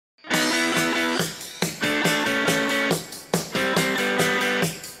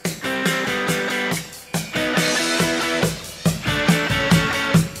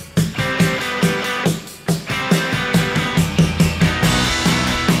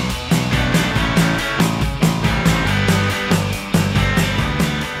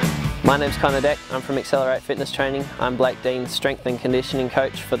My name's Connor Deck, I'm from Accelerate Fitness Training. I'm Blake Dean's strength and conditioning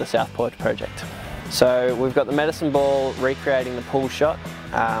coach for the Southpaw project. So we've got the medicine ball recreating the pull shot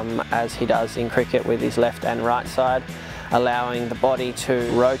as he does in cricket with his left and right side, allowing the body to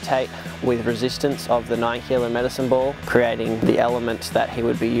rotate with resistance of the 9 kilo medicine ball, creating the elements that he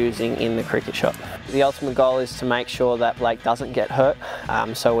would be using in the cricket shot. The ultimate goal is to make sure that Blake doesn't get hurt,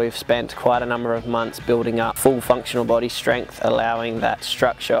 so we've spent quite a number of months building up full functional body strength, allowing that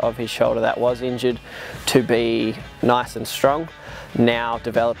structure of his shoulder that was injured to be nice and strong. Now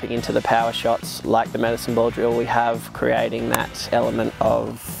developing into the power shots like the medicine ball drill we have, creating that element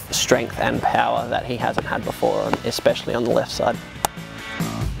of strength and power that he hasn't had before, especially on the left side.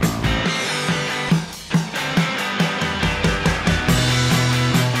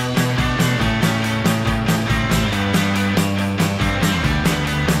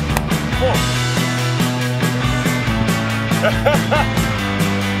 Ha ha ha!